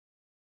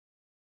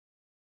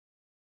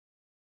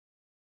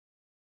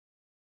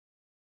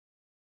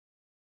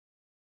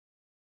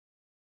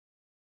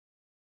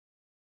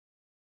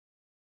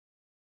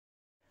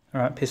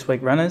Alright, Piss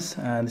Week runners,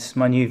 this is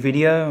my new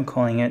video. I'm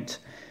calling it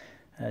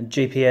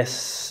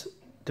GPS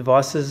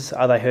Devices,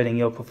 Are They Hurting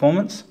Your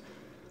Performance?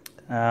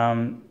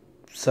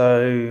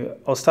 So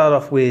I'll start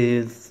off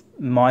with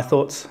my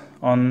thoughts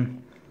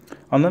on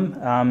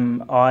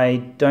them.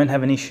 I don't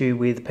have an issue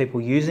with people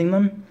using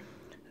them.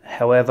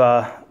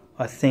 However,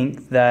 I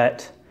think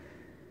that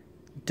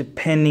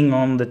depending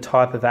on the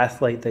type of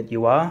athlete that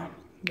you are,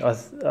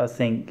 I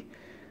think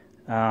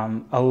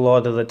a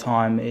lot of the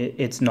time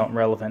it's not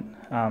relevant.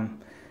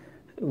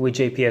 With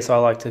GPS, I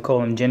like to call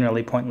them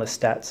generally pointless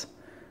stats.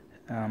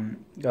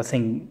 I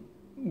think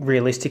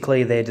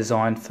realistically they're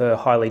designed for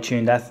highly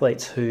tuned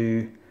athletes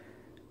who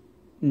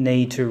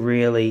need to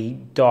really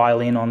dial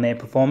in on their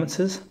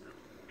performances.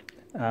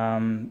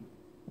 So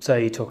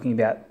you're talking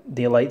about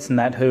the elites and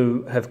that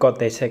who have got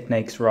their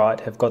techniques right,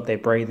 have got their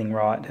breathing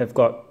right, have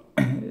got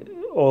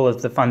all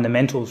of the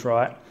fundamentals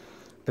right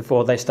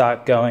before they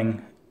start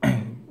going,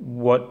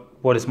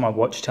 what is my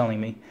watch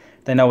telling me?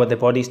 They know what their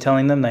body's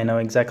telling them. They know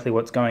exactly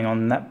what's going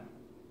on in that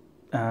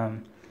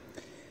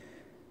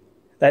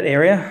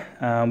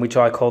area, which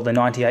I call the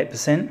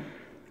 98%.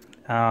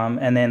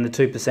 And then the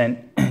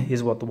 2%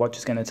 is what the watch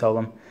is going to tell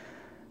them.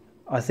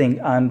 I think,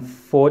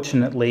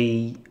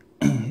 unfortunately,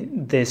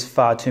 there's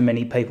far too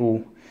many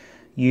people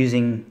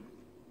using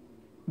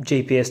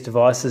GPS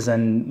devices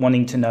and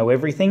wanting to know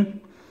everything.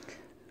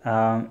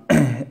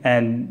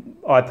 And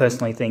I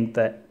personally think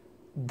that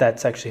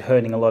that's actually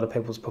hurting a lot of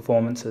people's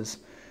performances,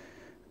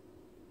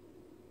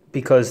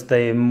 because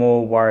they're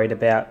more worried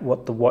about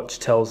what the watch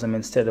tells them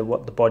instead of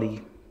what the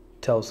body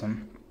tells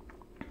them.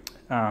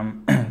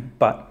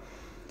 But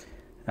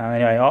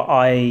anyway,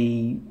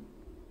 I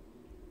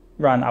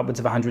run upwards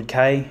of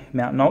 100k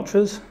mountain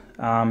ultras,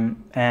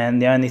 and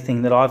the only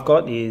thing that I've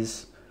got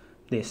is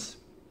this.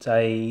 It's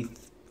a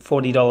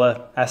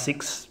 $40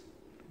 ASICS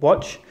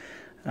watch.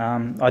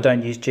 I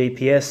don't use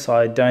GPS.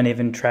 I don't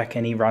even track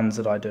any runs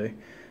that I do.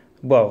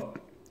 Well,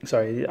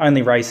 sorry,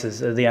 only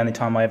races are the only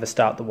time I ever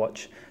start the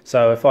watch.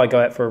 So if I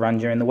go out for a run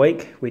during the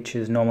week, which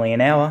is normally an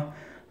hour,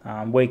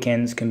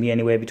 weekends can be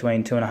anywhere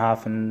between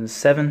 2.5 and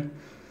 7,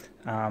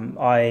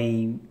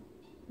 I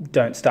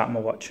don't start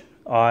my watch.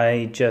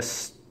 I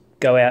just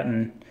go out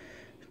and,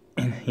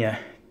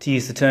 to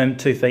use the term,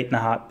 2 feet in a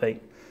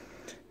heartbeat.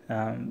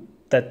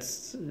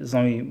 That's as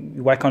long as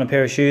you whack on a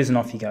pair of shoes and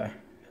off you go.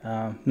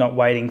 Not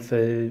waiting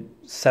for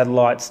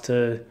satellites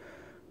to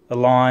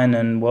align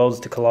and worlds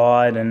to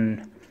collide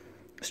and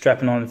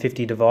strapping on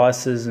 50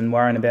 devices and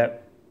worrying about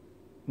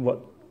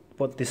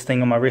what this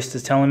thing on my wrist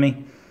is telling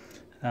me,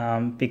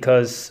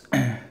 because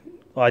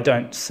I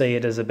don't see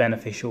it as a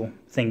beneficial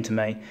thing to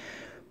me.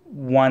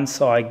 Once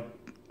I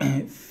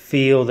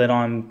feel that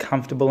I'm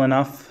comfortable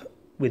enough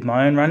with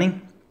my own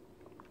running,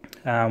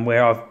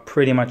 where I've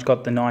pretty much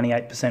got the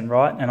 98%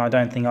 right and I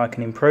don't think I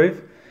can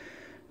improve,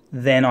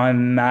 then I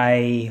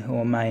may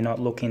or may not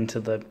look into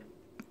the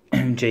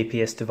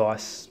GPS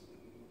device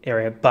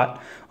area.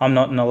 But I'm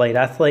not an elite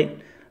athlete.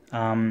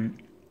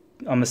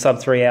 I'm a sub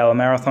 3 hour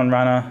marathon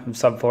runner, I'm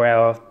sub 4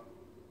 hour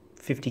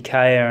 50k,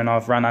 and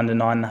I've run under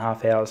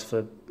 9.5 hours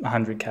for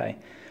 100k.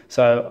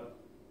 So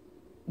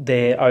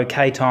they're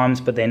okay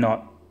times, but they're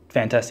not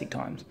fantastic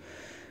times.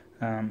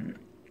 I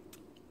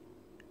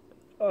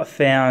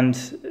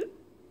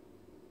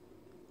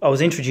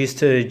was introduced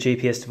to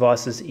GPS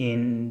devices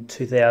in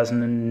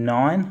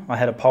 2009. I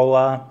had a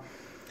Polar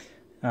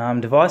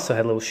device, so I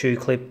had a little shoe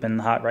clip and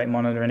the heart rate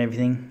monitor and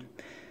everything.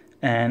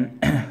 And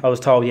I was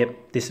told, yep,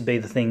 this would be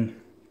the thing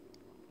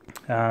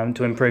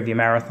to improve your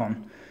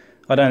marathon.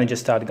 I'd only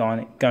just started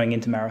going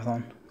into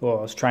marathon, or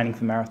I was training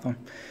for marathon.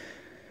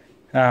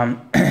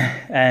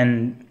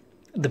 And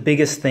the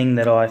biggest thing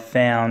that I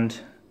found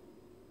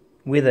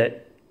with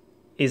it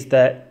is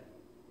that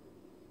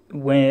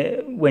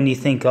when you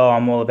think,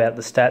 I'm all about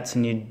the stats,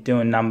 and you're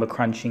doing number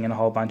crunching and a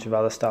whole bunch of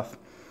other stuff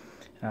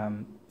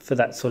for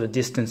that sort of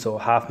distance,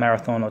 or half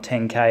marathon or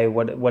 10k,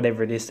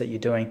 whatever it is that you're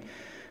doing,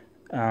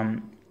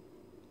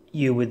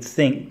 you would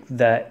think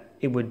that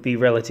it would be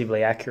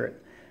relatively accurate.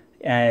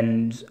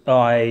 And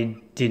I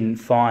didn't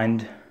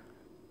find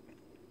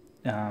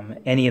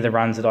any of the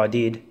runs that I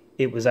did,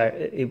 it was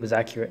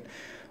accurate.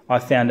 I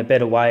found a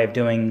better way of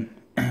doing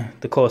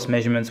the course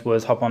measurements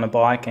was hop on a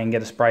bike and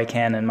get a spray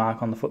can and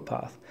mark on the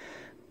footpath.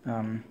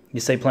 You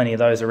see plenty of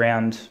those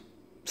around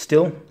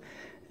still,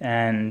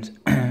 and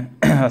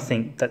I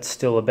think that's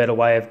still a better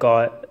way of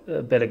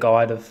a better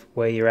guide of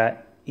where you're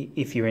at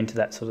if you're into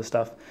that sort of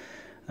stuff.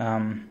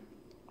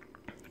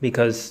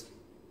 Because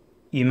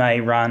you may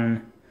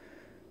run,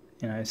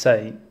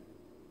 say,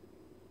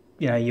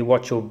 you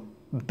watch your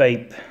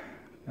beep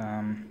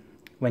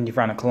when you've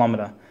run a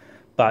kilometre,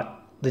 but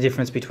the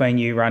difference between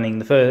you running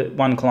the first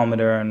 1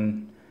 kilometre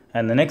and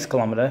the next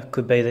kilometre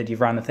could be that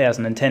you've run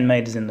 1,010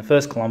 metres in the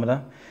first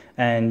kilometre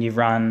and you've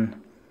run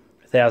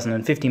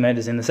 1,050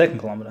 metres in the second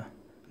kilometre.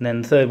 And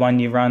then the third one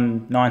you've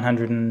run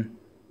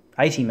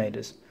 980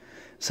 metres.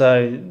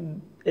 So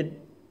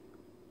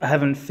I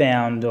haven't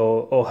found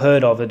or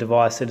heard of a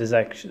device that is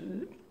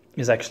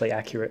actually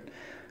accurate.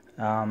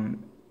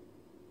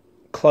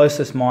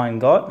 closest mine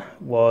got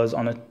was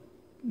I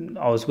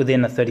was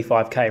within a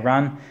 35k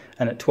run,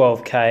 and at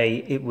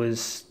 12k it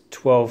was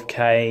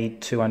 12k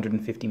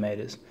 250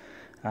 meters,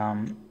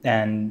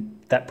 and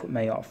that put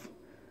me off.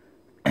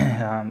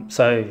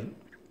 So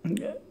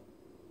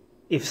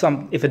if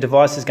a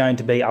device is going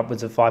to be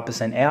upwards of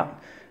 5% out,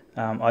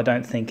 I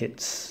don't think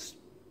it's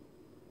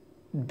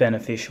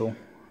beneficial.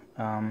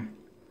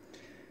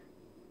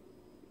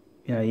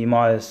 You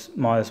might as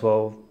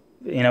well,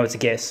 it's a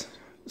guess.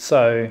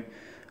 So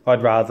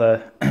I'd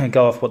rather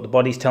go off what the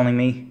body's telling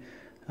me,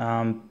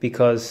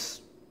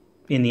 because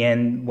in the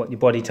end, what your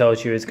body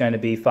tells you is going to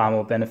be far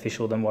more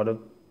beneficial than what a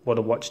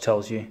watch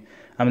tells you.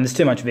 There's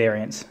too much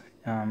variance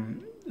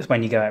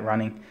when you go out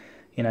running.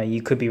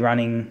 You could be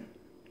running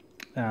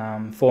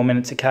 4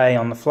 minutes a K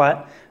on the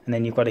flat, and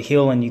then you've got a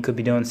hill and you could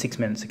be doing 6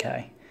 minutes a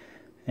K.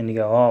 And you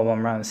go, oh, well,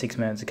 I'm running 6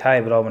 minutes a K,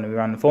 but I want to be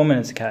running 4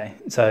 minutes a K.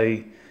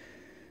 So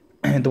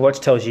the watch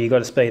tells you you've got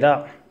to speed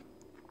up.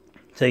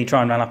 So you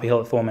try and run up a hill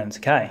at 4 minutes a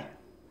K.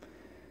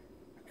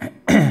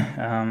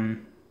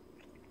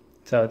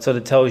 So it sort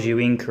of tells you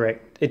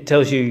incorrect. It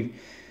tells you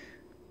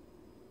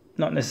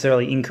not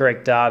necessarily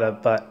incorrect data,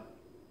 but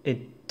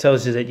it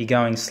tells you that you're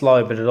going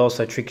slow, but it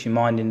also tricks your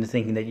mind into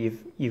thinking that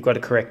you've got to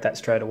correct that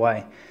straight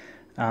away.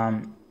 But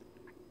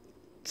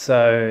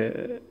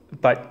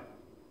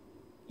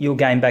you'll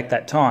gain back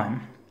that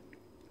time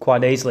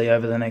quite easily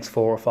over the next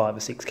 4 or 5 or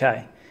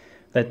 6k.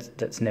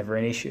 That's never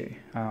an issue.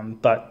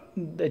 But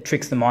it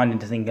tricks the mind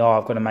into thinking,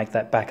 I've got to make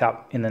that back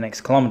up in the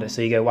next kilometre.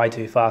 So you go way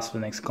too fast for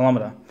the next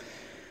kilometre.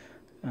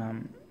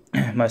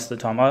 Most of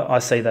the time, I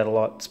see that a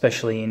lot,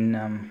 especially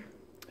in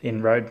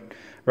road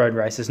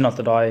races. Not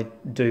that I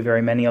do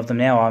very many of them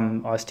now.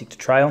 I stick to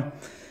trail,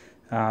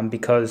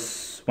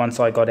 because once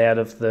I got out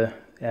of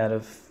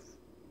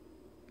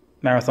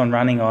marathon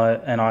running,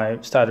 I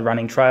started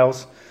running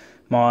trails,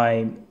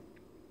 my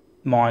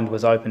mind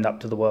was opened up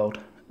to the world,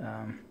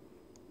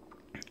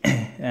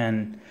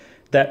 and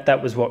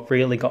that was what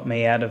really got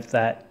me out of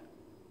that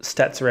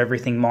stats are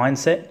everything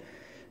mindset.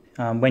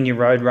 When you're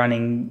road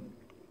running,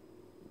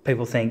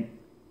 people think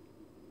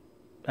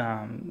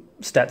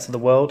stats are the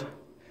world,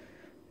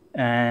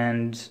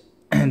 and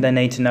they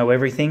need to know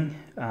everything.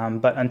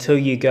 But until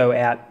you go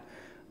out,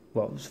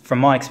 well, from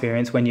my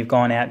experience, when you've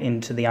gone out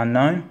into the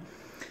unknown,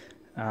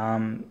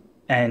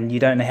 and you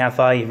don't know how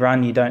far you've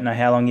run, you don't know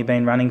how long you've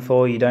been running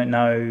for, you don't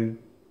know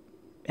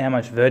how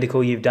much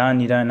vertical you've done,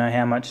 you don't know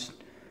how much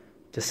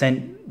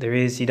descent there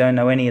is, you don't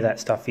know any of that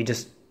stuff. You're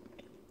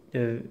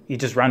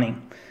just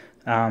running.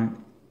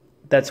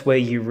 That's where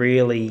you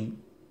really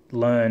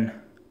learn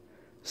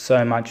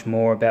so much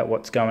more about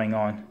what's going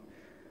on.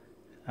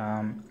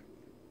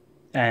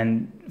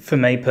 And for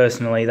me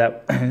personally,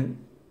 that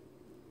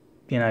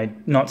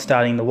not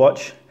starting the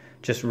watch,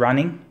 just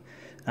running,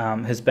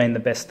 has been the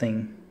best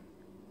thing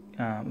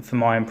for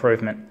my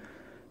improvement.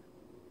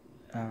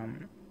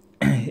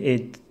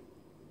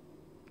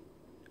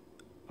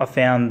 I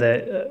found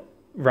that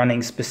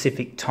running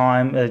specific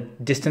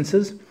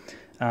distances.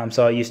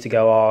 So I used to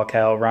go,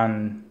 I'll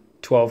run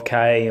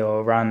 12k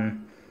or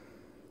run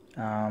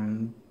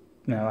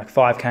like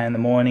 5k in the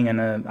morning and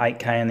a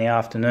 8k in the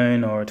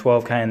afternoon, or a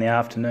 12k in the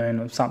afternoon,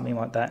 or something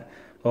like that,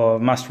 or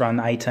must run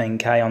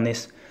 18k on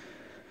this.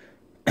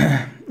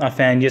 I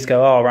found you just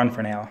go, I'll run for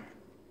an hour,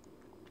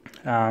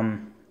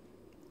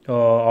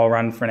 or I'll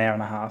run for an hour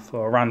and a half,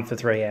 or run for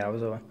 3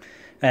 hours,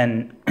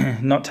 and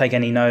not take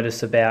any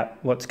notice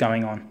about what's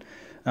going on.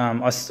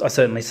 I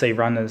certainly see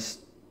runners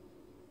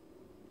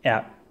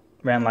out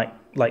around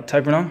Lake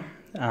Toblerone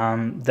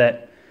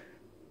that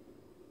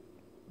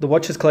the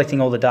watch is collecting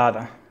all the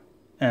data,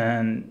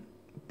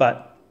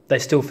 but they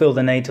still feel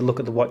the need to look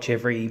at the watch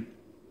every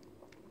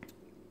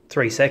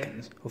 3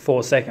 seconds or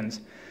 4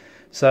 seconds.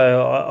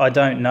 So I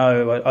don't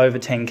know, over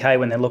 10k,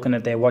 when they're looking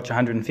at their watch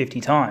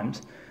 150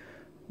 times,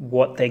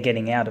 what they're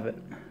getting out of it.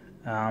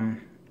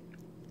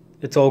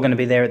 It's all going to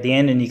be there at the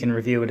end, and you can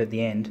review it at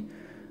the end.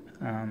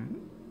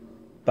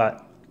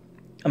 But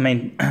I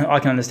mean, I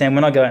can understand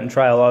when I go out and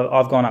trail,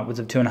 I've gone upwards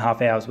of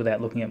 2.5 hours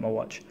without looking at my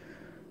watch.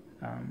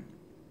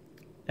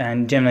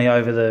 And generally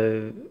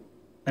over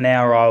an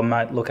hour I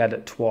might look at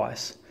it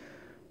twice.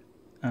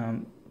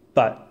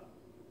 But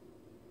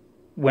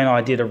when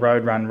I did a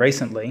road run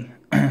recently,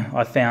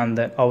 I found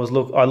that I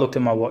looked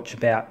at my watch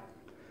about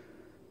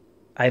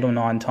 8 or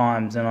 9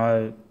 times, and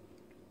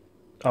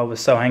I was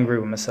so angry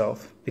with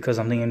myself, because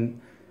I'm thinking,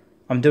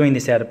 I'm doing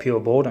this out of pure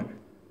boredom.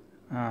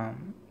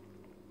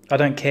 I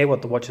don't care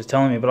what the watch is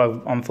telling me, but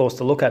I'm forced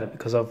to look at it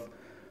because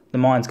the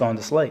mind's gone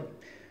to sleep.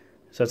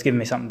 So it's giving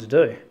me something to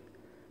do.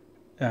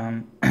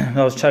 I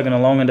was chugging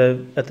along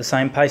at the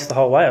same pace the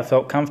whole way. I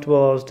felt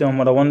comfortable. I was doing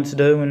what I wanted to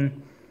do,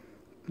 and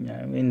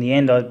in the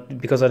end,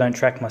 because I don't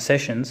track my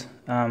sessions,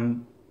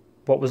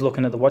 what was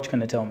looking at the watch going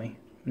to tell me?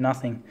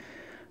 Nothing.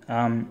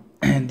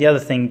 The other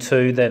thing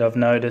too that I've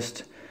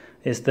noticed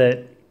is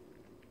that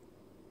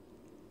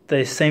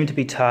they seem to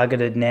be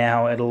targeted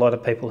now at a lot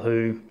of people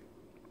who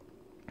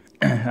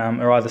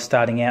are either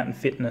starting out in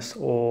fitness,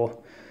 or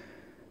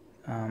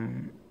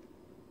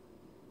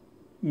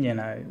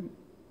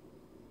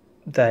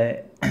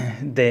they're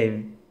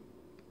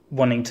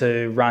wanting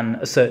to run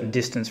a certain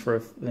distance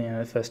for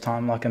the first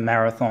time, like a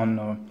marathon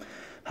or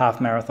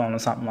half marathon or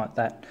something like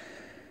that.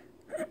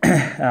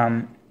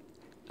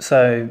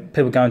 So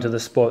people go into the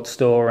sports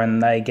store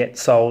and they get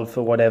sold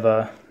for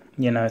whatever,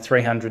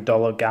 $300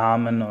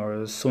 Garmin or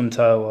a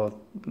Sunto or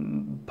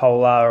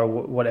Polar or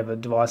whatever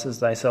devices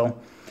they sell.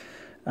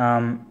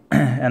 And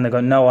they've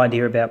got no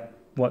idea about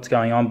what's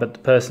going on, but the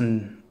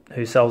person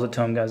who sells it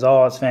to them goes,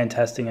 oh, it's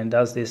fantastic and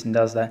does this and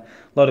does that.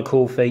 A lot of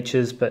cool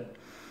features, but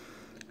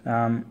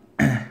and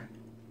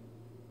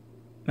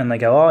they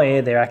go, oh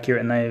yeah, they're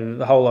accurate,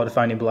 and a whole lot of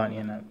phony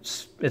baloney.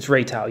 It's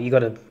retail. You got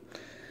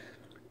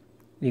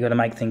to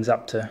make things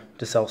up to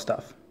sell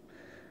stuff.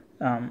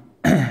 And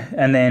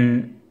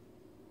then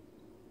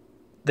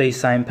these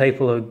same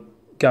people are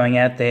going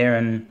out there,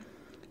 and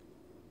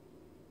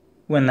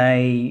when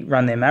they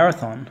run their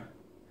marathon,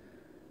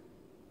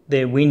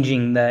 they're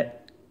whinging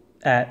that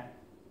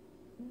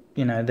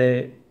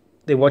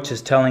their watch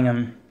is telling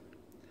them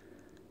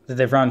that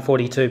they've run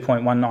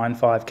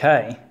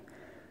 42.195k,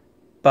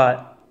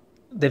 but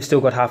they've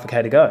still got half a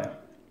k to go,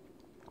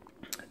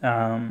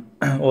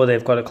 or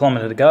they've got a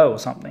kilometre to go or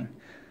something.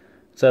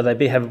 So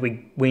they have a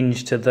big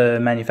whinge to the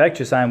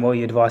manufacturer saying, well,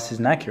 your device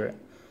isn't accurate.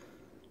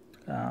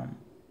 And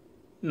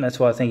that's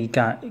why I think you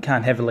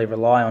can't heavily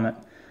rely on it.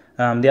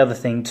 The other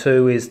thing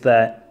too is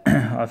that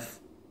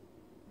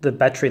the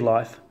battery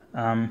life.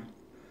 Now,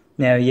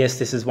 yes,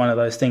 this is one of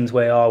those things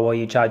where,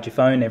 you charge your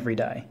phone every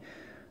day.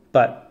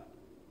 But,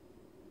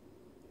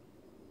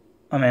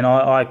 I mean,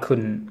 I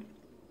couldn't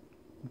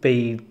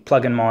be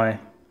plugging my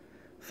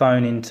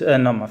phone into,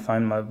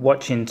 my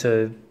watch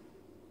into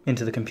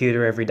the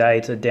computer every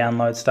day to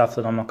download stuff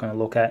that I'm not going to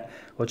look at,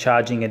 or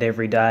charging it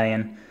every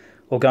day,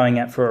 or going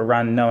out for a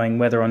run knowing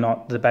whether or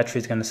not the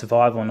battery's going to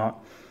survive or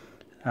not.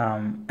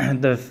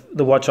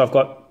 The watch I've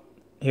got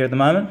here at the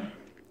moment,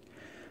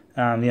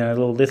 the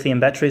little lithium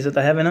batteries that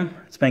they have in them,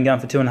 it's been going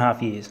for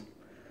 2.5 years.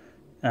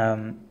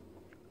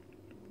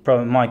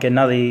 Probably might get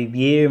another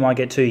year, might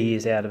get 2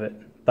 years out of it,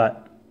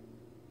 but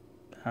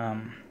I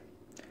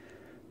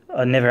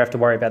never have to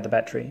worry about the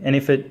battery. And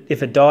if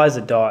it dies,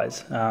 it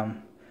dies.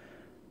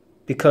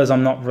 Because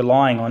I'm not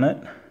relying on it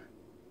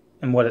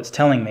and what it's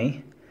telling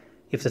me,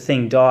 if the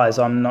thing dies,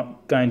 I'm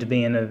not going to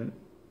be in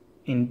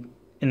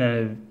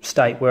a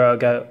state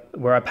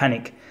where I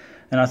panic.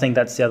 And I think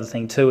that's the other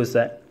thing too, is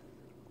that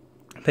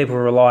people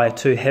rely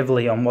too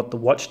heavily on what the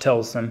watch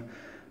tells them,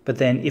 but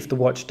then if the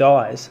watch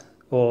dies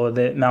or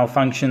it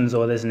malfunctions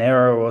or there's an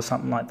error or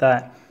something like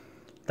that,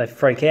 they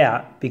freak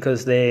out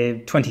because they're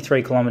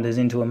 23 kilometres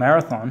into a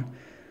marathon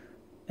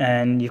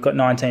and you've got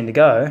 19 to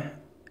go,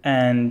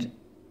 and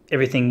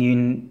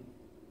everything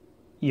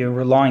you're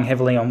relying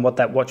heavily on what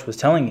that watch was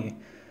telling you.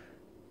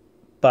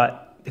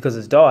 But because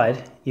it's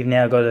died, you've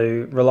now got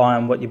to rely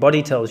on what your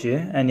body tells you,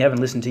 and you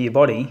haven't listened to your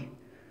body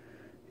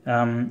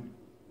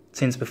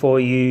since before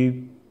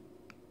you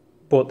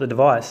bought the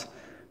device.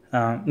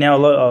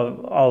 Now,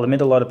 I'll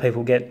admit a lot of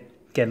people get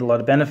a lot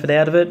of benefit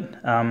out of it.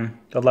 I'd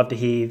love to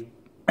hear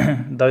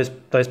those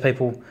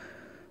people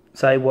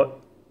say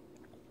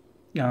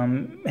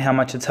how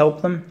much it's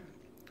helped them.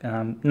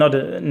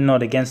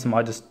 Not against them.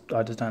 I just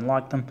don't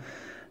like them.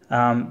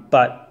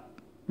 But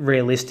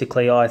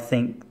realistically, I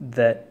think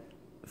that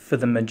for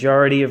the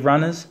majority of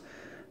runners,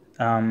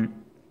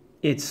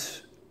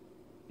 it's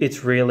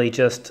really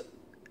just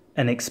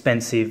an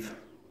expensive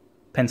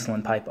pencil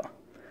and paper.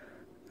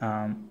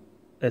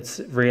 It's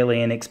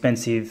really an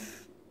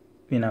expensive,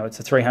 it's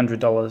a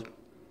 $300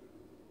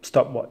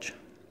 stopwatch.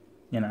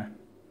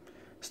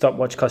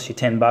 Stopwatch costs you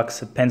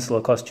 $10. A pencil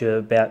will cost you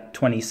about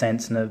 20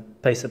 cents, and a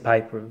piece of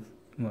paper of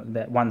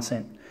about 1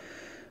 cent.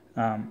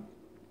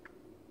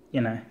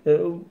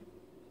 It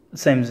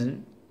seems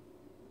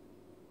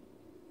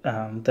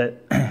that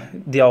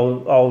the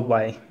old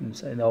way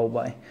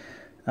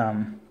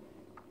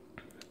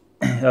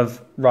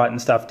of writing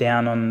stuff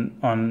down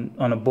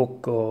on a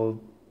book or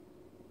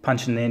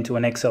punching it into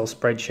an Excel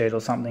spreadsheet or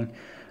something,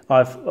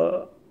 I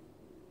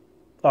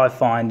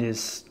find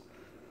is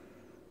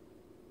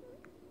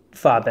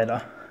far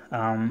better.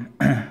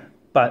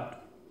 But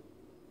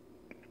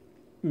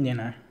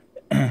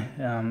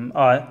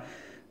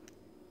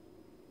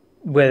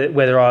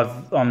whether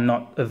I'm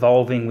not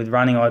evolving with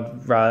running,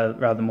 I'd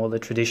rather more the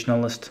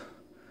traditionalist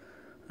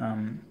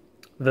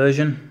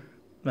version,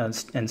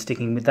 and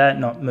sticking with that,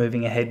 not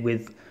moving ahead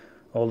with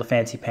all the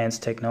fancy pants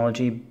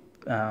technology.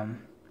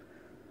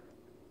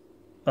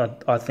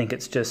 I think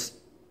it's just,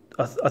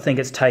 I think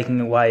it's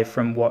taking away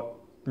from what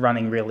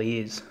running really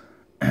is.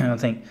 I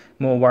think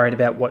more worried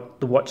about what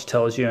the watch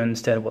tells you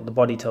instead of what the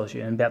body tells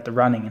you, and about the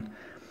running.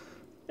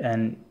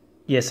 And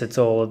yes, it's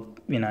all,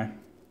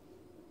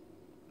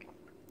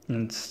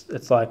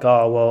 it's like,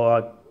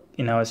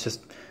 it's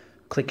just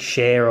click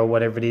share or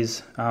whatever it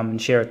is,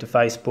 and share it to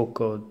Facebook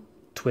or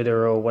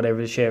Twitter or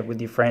whatever, share it with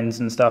your friends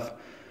and stuff,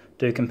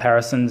 do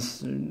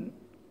comparisons.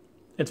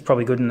 It's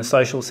probably good in a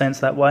social sense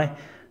that way.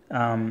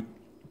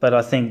 But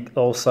I think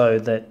also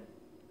that,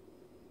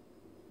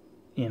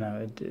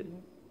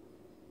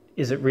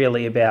 is it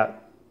really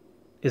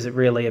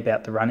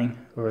about the running,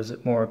 or is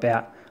it more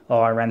about, oh,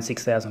 I ran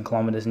 6,000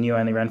 kilometres and you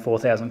only ran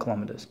 4,000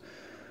 kilometres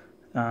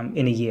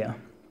in a year?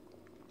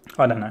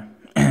 I don't know.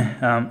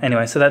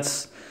 Anyway, so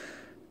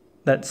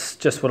that's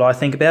just what I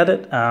think about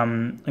it.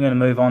 I'm going to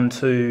move on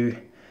to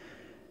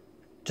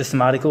just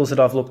some articles that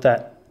I've looked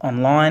at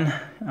online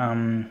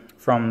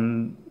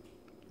from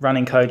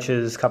running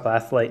coaches, a couple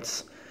of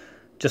athletes,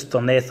 just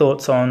on their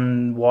thoughts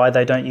on why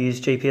they don't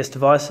use GPS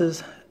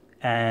devices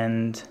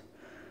and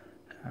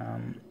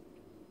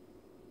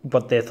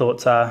what their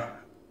thoughts are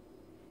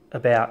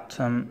about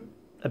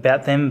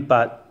them.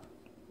 But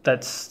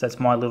that's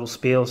my little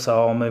spiel,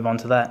 so I'll move on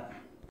to that.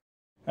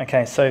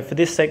 Okay, so for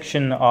this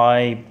section,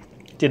 I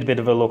did a bit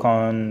of a look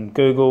on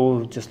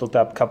Google, just looked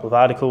up a couple of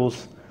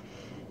articles.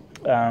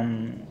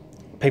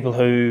 People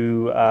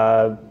who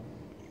have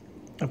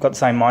got the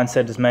same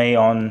mindset as me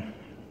on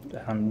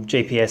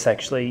GPS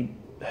actually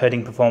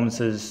hurting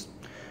performances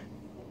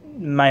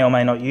may or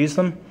may not use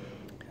them,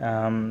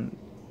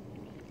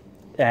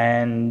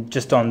 and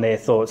just on their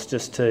thoughts,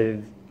 just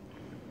to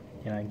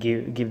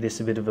give this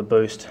a bit of a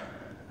boost.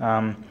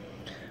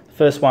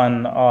 First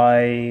one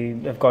I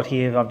have got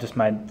here, I've just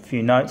made a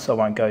few notes, so I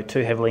won't go too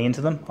heavily into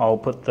them. I'll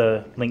put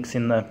the links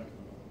in the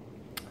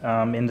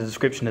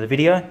description of the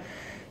video,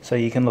 so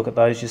you can look at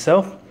those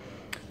yourself.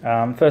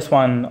 First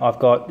one I've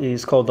got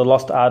is called The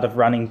Lost Art of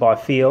Running by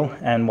Feel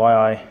and Why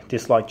I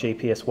Dislike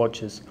GPS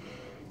Watches.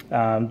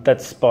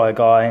 That's by a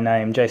guy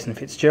named Jason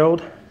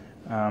Fitzgerald.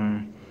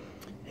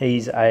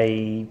 He's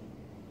a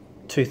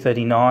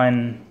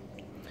 2:39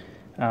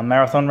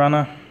 marathon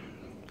runner,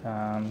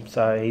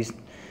 so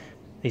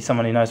he's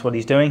someone who knows what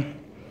he's doing.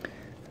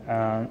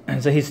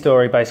 So his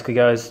story basically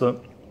goes,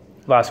 look,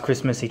 last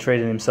Christmas he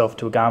treated himself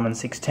to a Garmin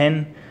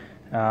 610,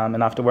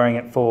 and after wearing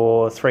it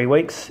for 3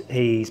 weeks,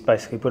 he's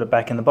basically put it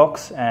back in the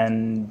box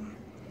and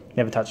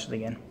never touched it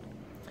again.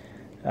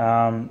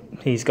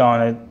 He's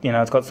going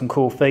to, it's got some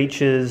cool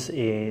features,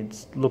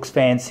 it looks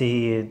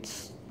fancy,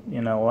 it's,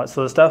 all that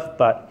sort of stuff,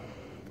 but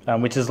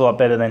which is a lot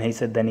better than, he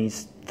said, than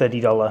his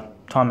 $30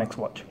 Timex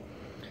watch.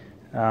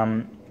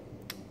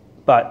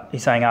 But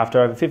he's saying after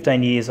over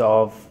 15 years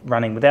of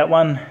running without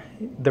one,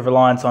 the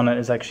reliance on it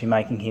is actually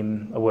making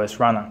him a worse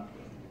runner.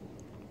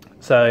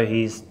 So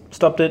he's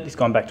stopped it, he's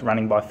gone back to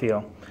running by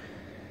feel.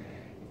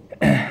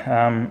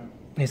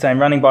 He's saying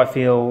running by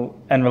feel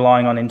and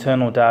relying on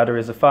internal data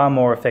is a far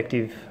more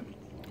effective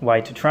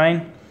way to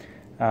train.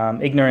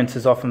 Ignorance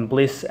is often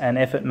bliss and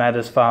effort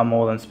matters far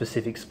more than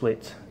specific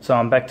splits. So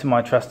I'm back to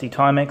my trusty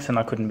Timex and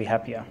I couldn't be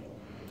happier.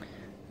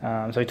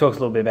 So he talks a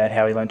little bit about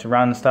how he learned to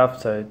run and stuff.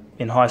 So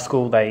in high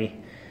school they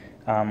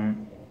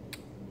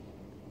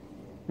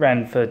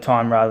ran for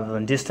time rather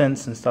than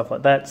distance and stuff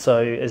like that.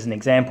 So as an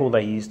example,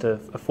 they used a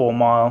 4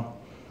 mile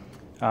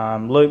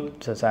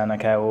loop. So saying,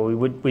 okay, well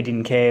we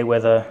didn't care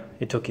whether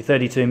it took you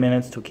 32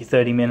 minutes, took you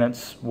 30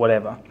 minutes,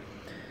 whatever.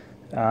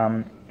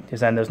 He's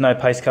saying there was no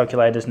pace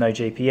calculators, no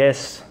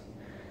GPS.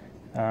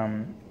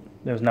 There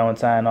was no one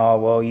saying, oh,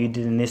 well, you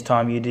did in this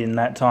time, you did in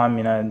that time,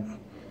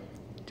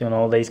 doing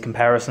all these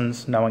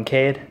comparisons. No one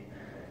cared.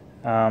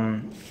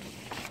 And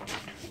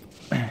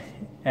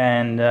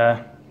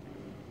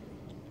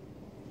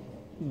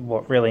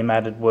what really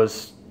mattered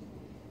was,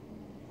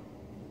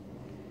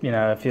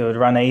 if you would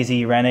run easy,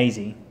 you ran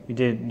easy. You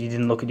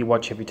didn't look at your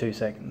watch every 2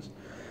 seconds.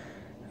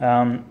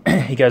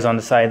 He goes on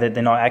to say that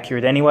they're not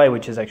accurate anyway,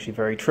 which is actually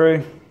very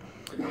true.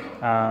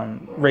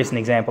 Recent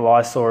example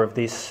I saw of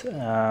this,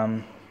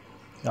 everyone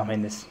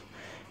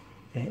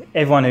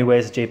who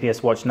wears a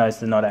GPS watch knows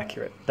they're not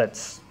accurate.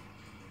 That's,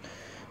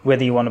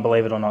 whether you want to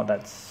believe it or not,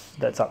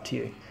 that's up to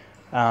you.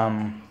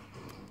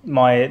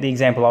 The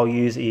example I'll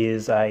use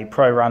is a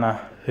pro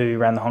runner who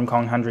ran the Hong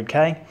Kong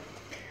 100K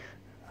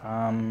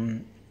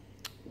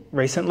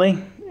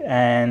recently,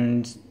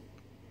 and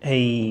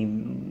he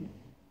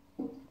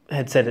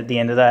had said at the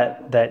end of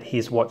that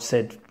his watch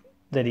said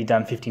that he'd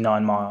done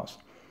 59 miles.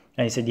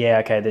 And he said, yeah,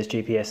 okay, there's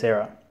GPS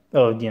error,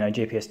 or,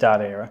 GPS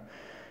data error.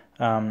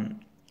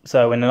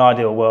 So in an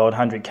ideal world,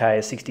 100K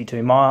is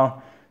 62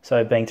 mile.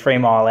 So being 3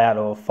 mile out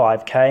or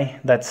 5K,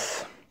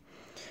 that's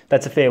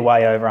a fair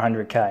way over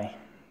 100K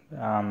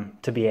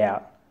to be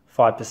out,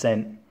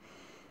 5%.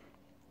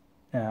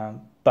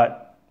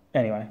 But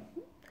anyway,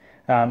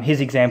 his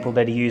example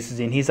that he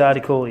uses in his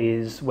article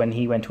is when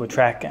he went to a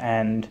track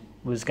and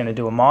was going to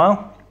do a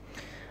mile.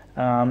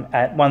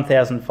 At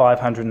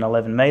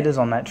 1,511 metres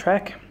on that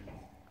track,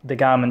 the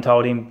Garmin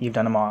told him, you've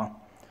done a mile,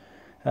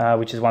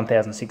 which is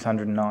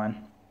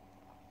 1,609.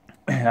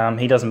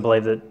 He doesn't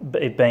believe that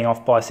it being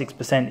off by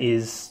 6%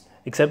 is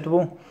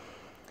acceptable.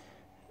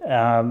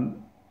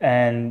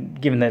 And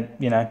given that,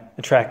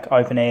 a track,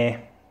 open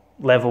air,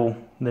 level,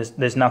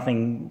 there's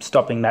nothing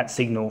stopping that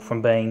signal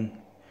from being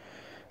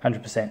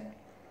 100%.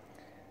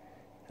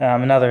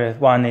 Another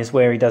one is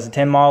where he does a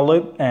 10 mile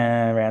loop,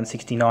 around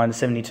 69 to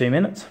 72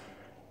 minutes.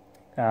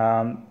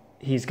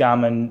 His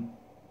Garmin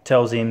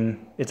tells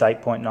him it's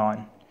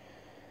 8.9.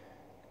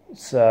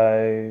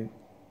 So,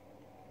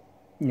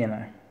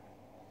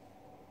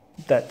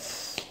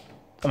 that's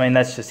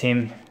just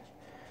him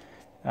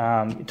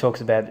It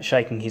talks about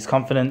shaking his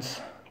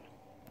confidence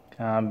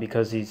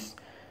because he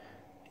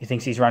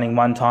thinks he's running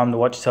one time, the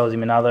watch tells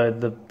him another.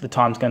 The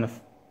time's going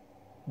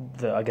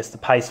to, I guess the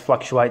pace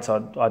fluctuates.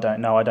 I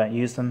don't know, I don't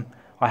use them.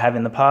 I have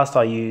in the past.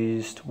 I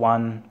used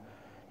one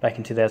back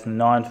in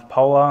 2009 for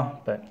Polar,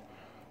 but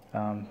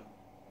I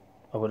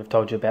would have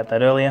told you about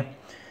that earlier.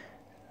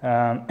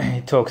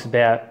 It talks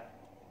about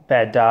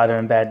bad data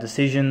and bad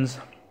decisions,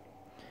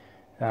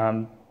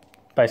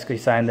 basically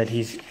saying that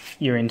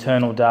your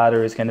internal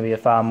data is going to be a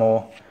far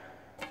more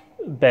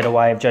better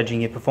way of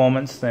judging your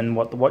performance than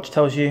what the watch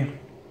tells you.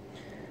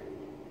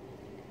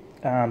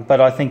 But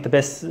I think the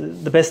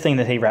best thing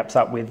that he wraps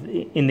up with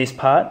in this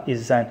part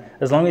is that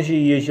as long as you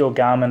use your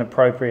Garmin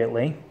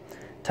appropriately,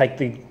 take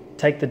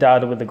the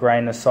data with a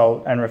grain of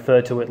salt and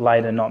refer to it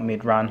later, not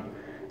mid-run,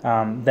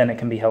 then it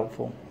can be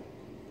helpful,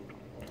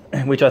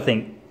 which I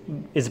think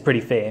is a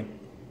pretty fair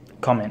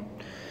comment.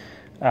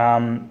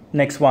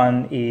 Next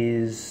one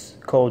is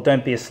called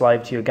 "Don't Be a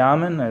Slave to Your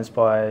Garmin," and it's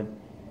by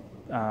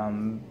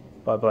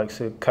blokes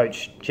who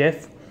Coach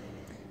Jeff.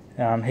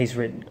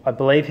 I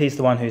believe he's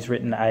the one who's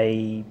written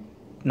a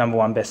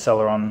 #1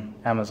 bestseller on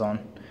Amazon.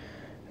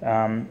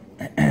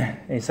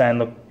 He's saying,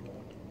 look,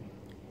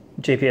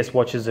 GPS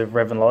watches have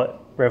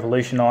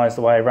revolutionised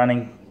the way of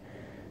running,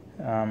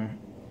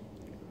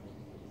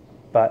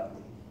 but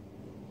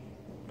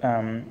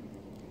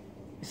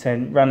he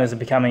said runners are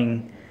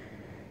becoming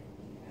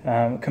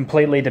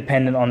completely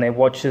dependent on their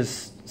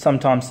watches,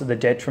 sometimes to the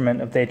detriment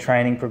of their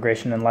training,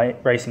 progression and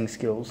racing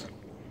skills.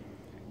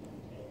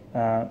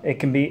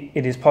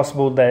 It is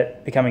possible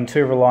that becoming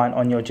too reliant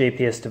on your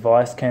GPS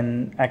device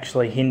can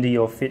actually hinder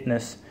your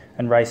fitness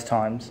and race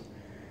times.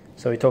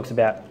 So he talks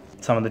about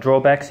some of the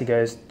drawbacks. He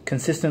goes,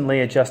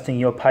 consistently adjusting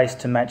your pace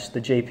to match the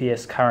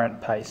GPS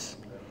current pace.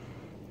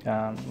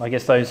 I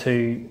guess those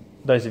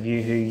of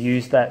you who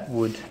use that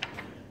would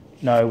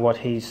know what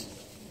he's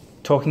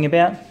talking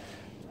about.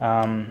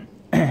 Saying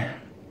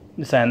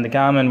the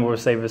Garmin will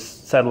receive a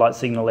satellite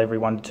signal every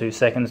 1 to 2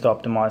 seconds to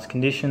optimise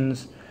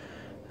conditions.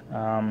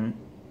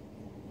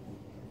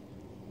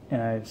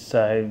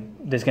 So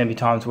there's going to be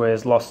times where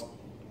it's lost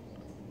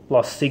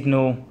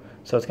signal,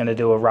 so it's going to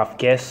do a rough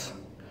guess,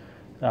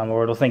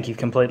 or it'll think you've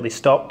completely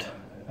stopped.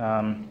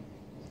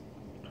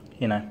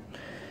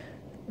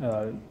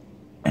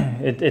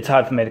 It's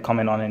hard for me to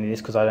comment on any of this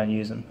because I don't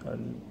use them.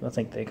 I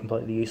think they're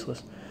completely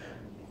useless.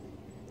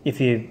 If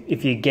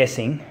you're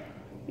guessing,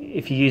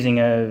 if you're using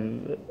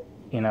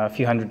a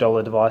few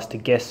 $100 device to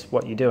guess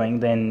what you're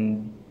doing,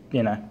 then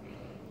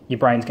your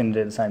brain's going to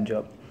do the same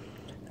job.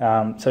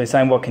 So he's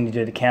saying, what can you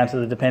do to counter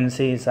the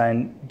dependency? He's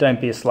saying,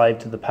 don't be a slave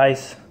to the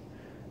pace.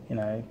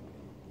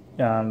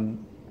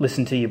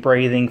 Listen to your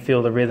breathing,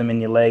 feel the rhythm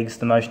in your legs,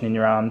 the motion in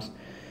your arms.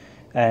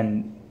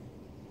 And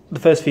the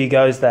first few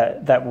goes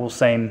that will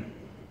seem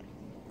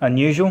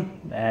unusual,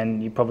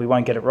 and you probably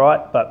won't get it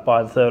right. But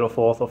by the third or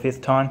fourth or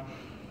fifth time,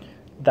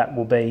 that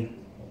will be.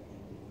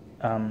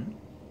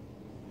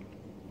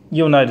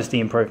 You'll notice the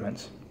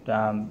improvements.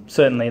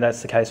 Certainly,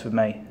 that's the case with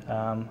me.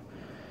 I've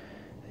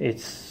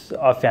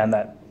found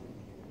that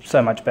so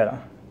much better.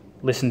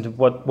 Listen to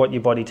what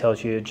your body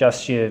tells you,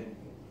 adjust your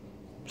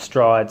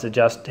strides,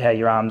 adjust how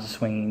your arms are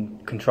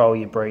swinging, control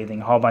your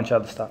breathing, a whole bunch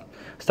of other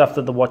stuff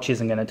that the watch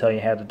isn't going to tell you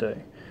how to do.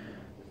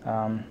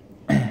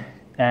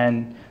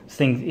 And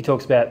he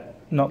talks about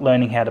not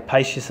learning how to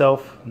pace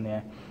yourself.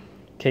 And,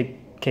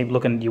 keep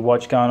looking at your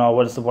watch going, oh,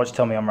 what does the watch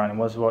tell me I'm running?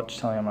 What does the watch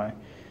tell me I'm running?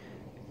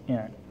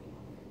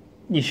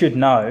 You should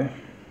know,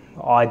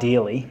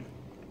 ideally,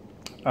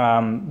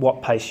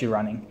 what pace you're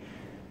running.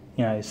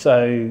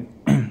 So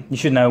you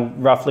should know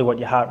roughly what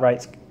your heart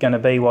rate's going to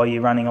be while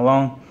you're running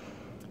along.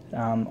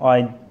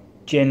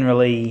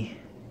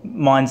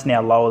 Mine's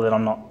now lower than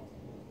I'm not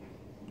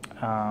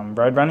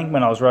road running.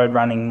 When I was road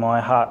running,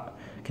 my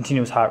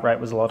continuous heart rate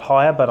was a lot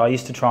higher, but I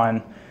used to try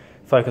and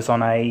focus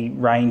on a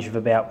range of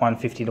about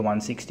 150 to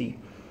 160.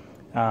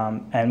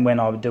 And when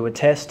I would do a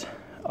test,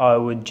 I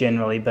would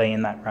generally be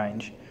in that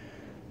range.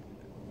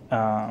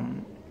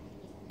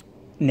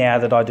 Now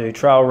that I do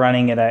trail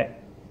running,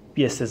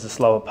 yes, there's a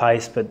slower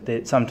pace,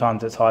 but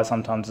sometimes it's high,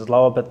 sometimes it's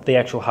lower, but the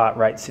actual heart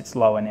rate sits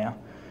lower now.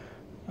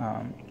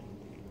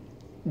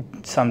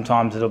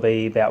 Sometimes it'll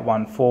be about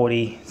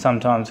 140,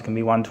 sometimes it can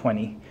be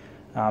 120.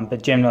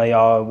 But generally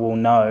I will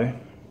know,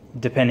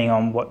 depending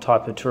on what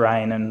type of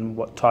terrain and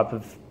what type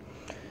of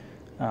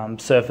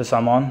surface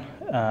I'm on,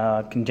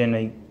 I can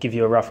generally give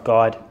you a rough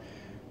guide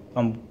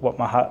on what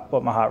my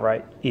heart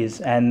rate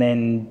is, and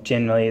then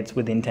generally it's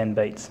within 10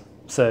 beats.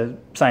 So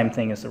same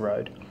thing as the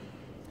road.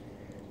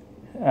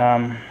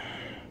 They're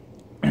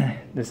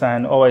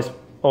saying always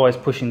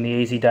pushing the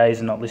easy days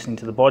and not listening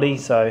to the body.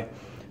 So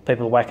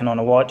people are whacking on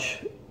a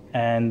watch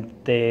and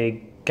they're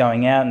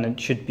going out and it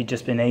should be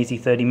just been easy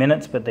 30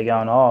 minutes, but they're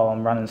going, oh,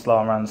 I'm running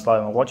slow, my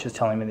watch is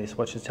telling me this,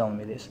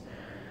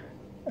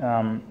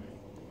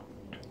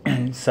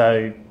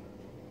 So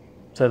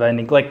they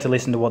neglect to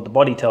listen to what the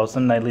body tells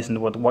them, they listen to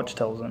what the watch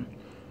tells them.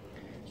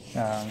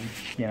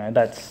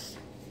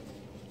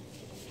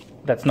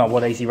 That's not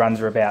what easy runs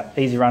are about.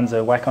 Easy runs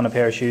are whack on a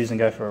pair of shoes and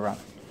go for a run.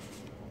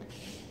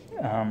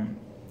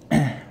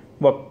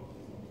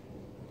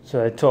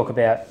 So they talk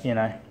about, he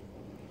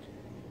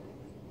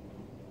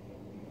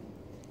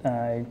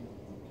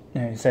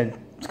said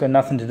it's got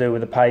nothing to do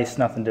with the pace,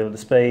 nothing to do with the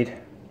speed.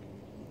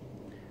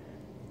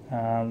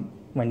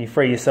 When you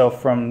free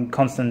yourself from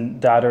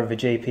constant data of a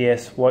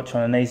GPS watch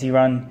on an easy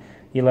run,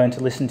 you learn to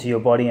listen to your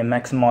body and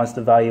maximise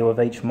the value of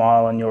each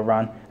mile on your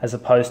run, as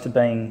opposed to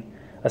being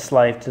a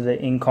slave to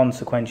the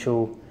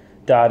inconsequential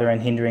data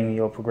and hindering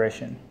your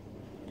progression.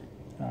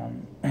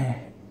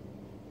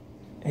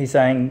 He's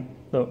saying,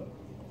 look,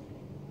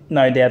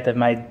 no doubt they've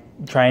made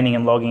training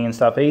and logging and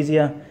stuff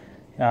easier,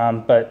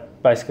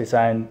 but basically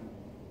saying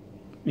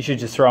you should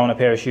just throw on a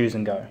pair of shoes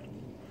and go.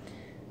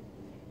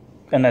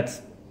 And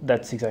that's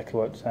exactly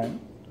what it's saying.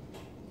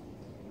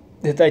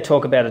 They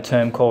talk about a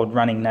term called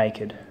running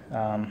naked,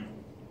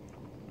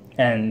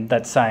 and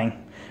that's saying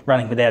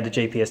running without a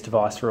GPS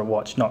device for a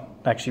watch, not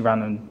actually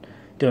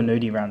doing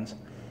nudie runs.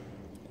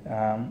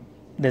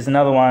 There's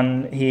another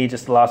one here,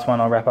 just the last one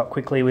I'll wrap up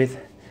quickly with.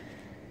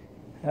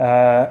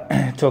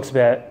 Talks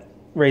about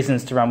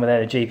reasons to run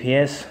without a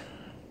GPS.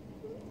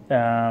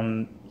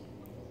 The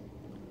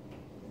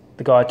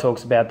guy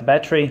talks about the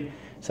battery,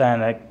 saying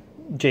that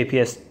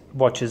GPS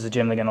watches are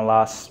generally going to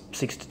last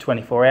 6 to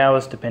 24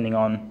 hours, depending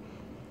on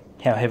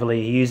how heavily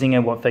you're using it,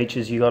 what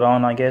features you got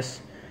on, I guess.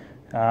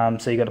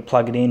 So you got to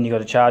plug it in, you got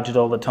to charge it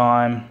all the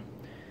time.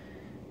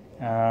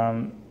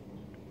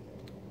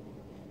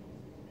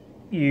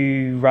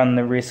 You run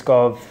the risk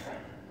of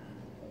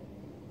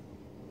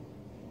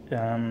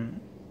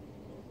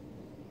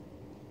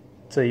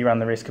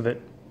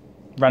it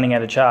running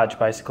out of charge,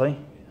 basically,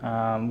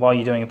 while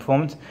you're doing a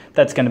performance.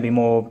 That's going to be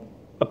more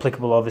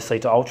applicable, obviously,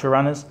 to ultra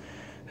runners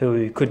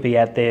who could be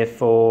out there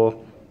for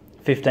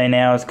 15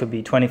 hours, could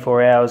be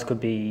 24 hours, could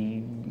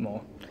be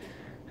more.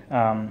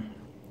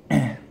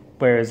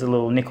 Whereas a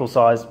little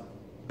nickel-sized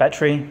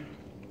battery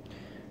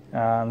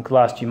could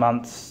last you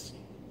months,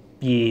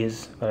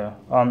 years.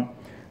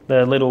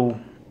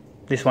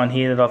 This one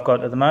here that I've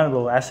got at the moment, a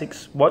little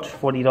ASICS watch,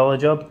 $40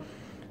 job.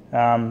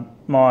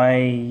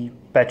 My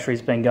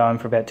battery's been going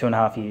for about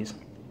 2.5 years.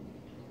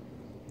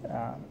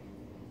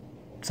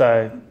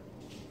 So,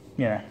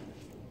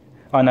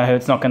 I know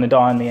it's not going to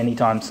die on me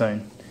anytime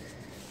soon.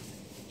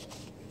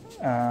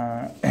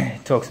 He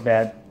talks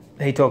about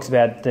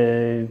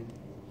the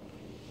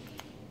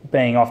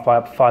being off by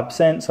up to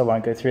 5%, so I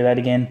won't go through that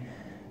again.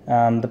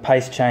 The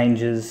pace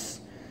changes.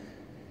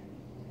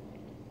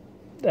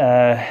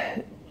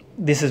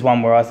 This is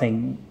one where I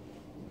think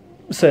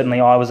certainly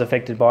I was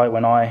affected by it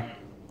when I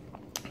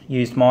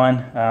used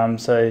mine.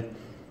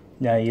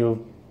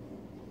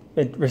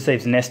 It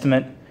receives an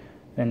estimate,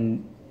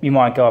 and you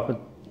might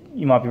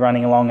be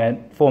running along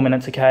at 4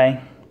 minutes a K.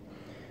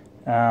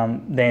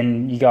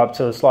 Then you go up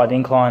to a slight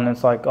incline, and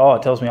it's like,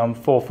 it tells me I'm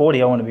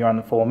 4:40. I want to be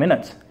running 4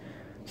 minutes.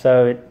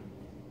 So it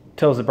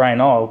tells the brain,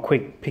 I'll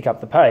quick pick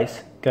up the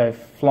pace, try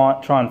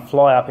and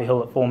fly up a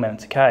hill at 4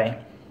 minutes a K.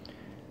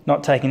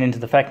 Not taking into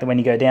the fact that when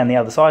you go down the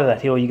other side of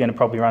that hill, you're going to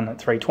probably run at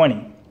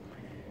 3:20.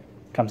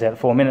 Comes out at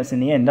 4 minutes in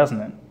the end,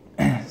 doesn't it?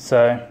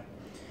 So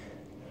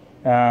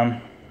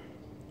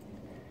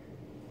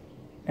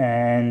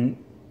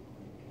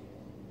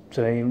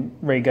he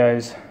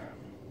re-goes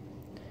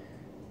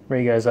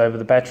over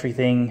the battery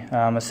thing.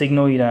 A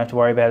signal, you don't have to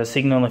worry about a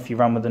signal if you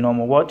run with a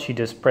normal watch. You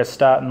just press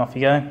start and off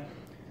you go.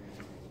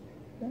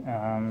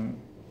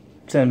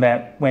 Something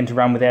about when to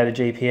run without a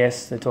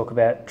GPS. They talk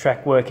about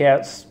track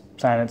workouts,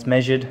 saying it's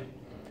measured.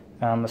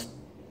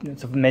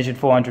 It's a measured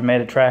 400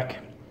 metre track,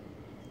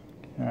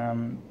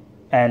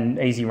 and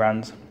easy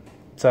runs.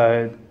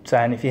 So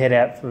saying if you head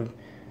out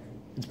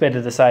it's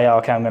better to say,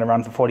 okay, I'm going to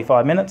run for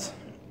 45 minutes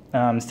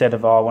instead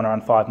of, I want to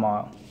run 5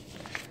 miles.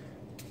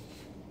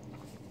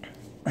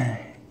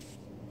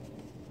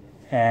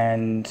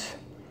 And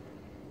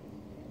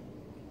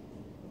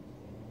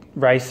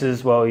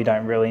races, well, you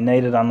don't really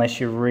need it unless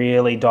you're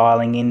really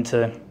dialing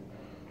into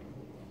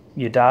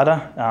your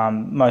data.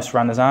 Most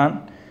runners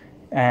aren't.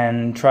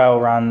 And trail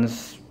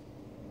runs,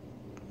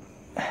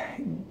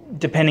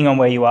 depending on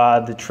where you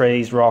are, the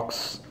trees,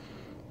 rocks,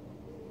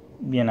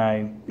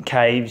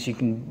 caves,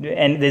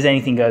 and there's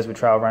anything goes with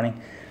trail running.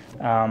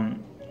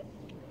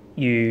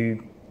 It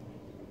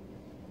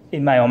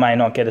may or may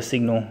not get a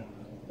signal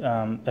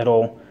at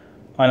all.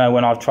 I know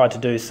when I've tried to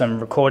do some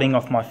recording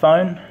off my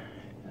phone,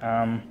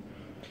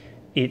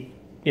 it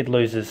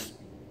loses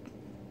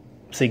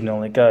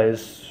signal. It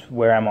goes,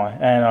 where am I?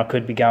 And I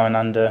could be going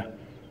under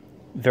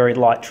very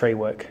light tree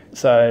work.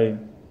 So,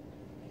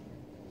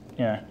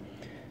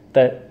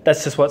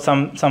 that's just what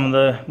some of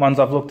the ones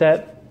I've looked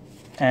at,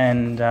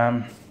 and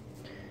so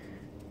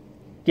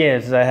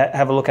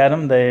have a look at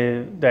them.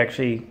 They're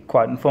actually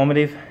quite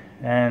informative,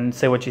 and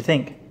see what you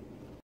think.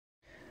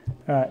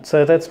 Alright,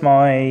 so that's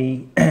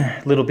my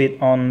little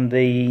bit on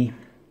the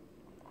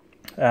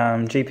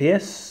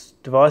GPS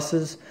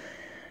devices.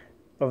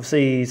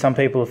 Obviously, some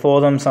people are for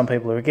them, some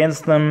people are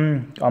against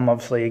them. I'm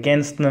obviously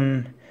against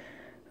them.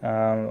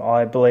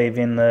 I believe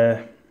in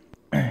the,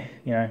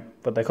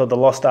 what they call the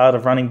lost art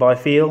of running by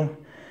feel.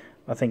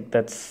 I think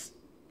that's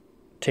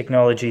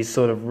technology is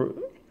sort of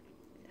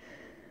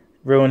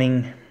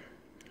ruining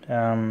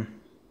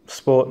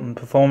sport and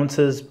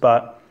performances,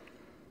 but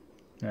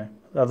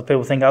other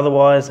people think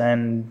otherwise,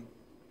 and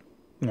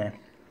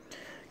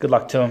good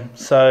luck to them.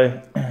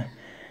 So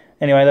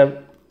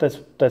anyway,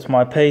 that's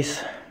my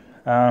piece.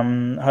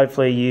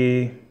 Hopefully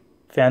you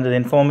found it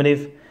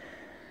informative,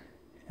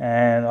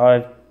 and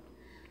I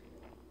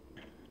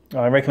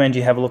recommend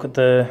you have a look at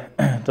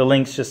the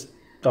links. Just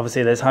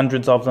obviously there's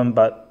hundreds of them,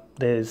 but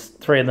there's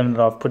 3 of them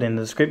that I've put in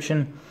the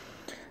description.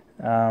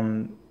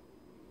 They're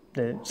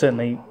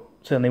certainly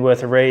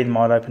worth a read.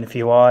 Might open a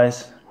few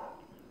eyes,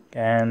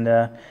 and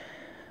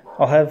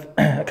I'll have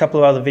a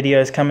couple of other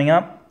videos coming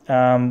up.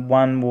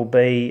 One will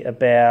be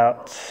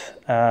about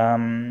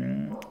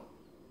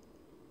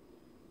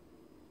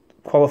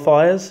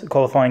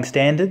qualifying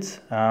standards,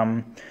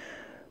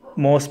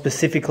 more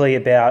specifically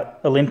about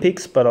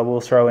Olympics, but I will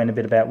throw in a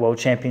bit about World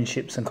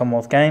Championships and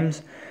Commonwealth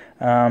Games.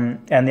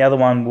 And the other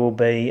one will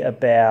be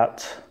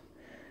about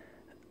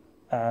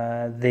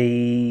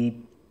the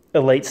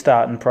elite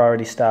start and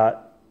priority start,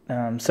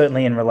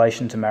 certainly in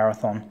relation to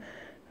marathon.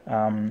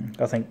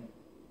 I think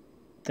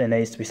there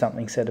needs to be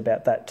something said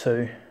about that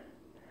too.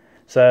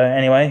 So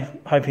anyway,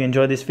 hope you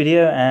enjoyed this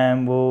video,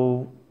 and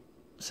we'll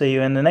see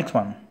you in the next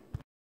one.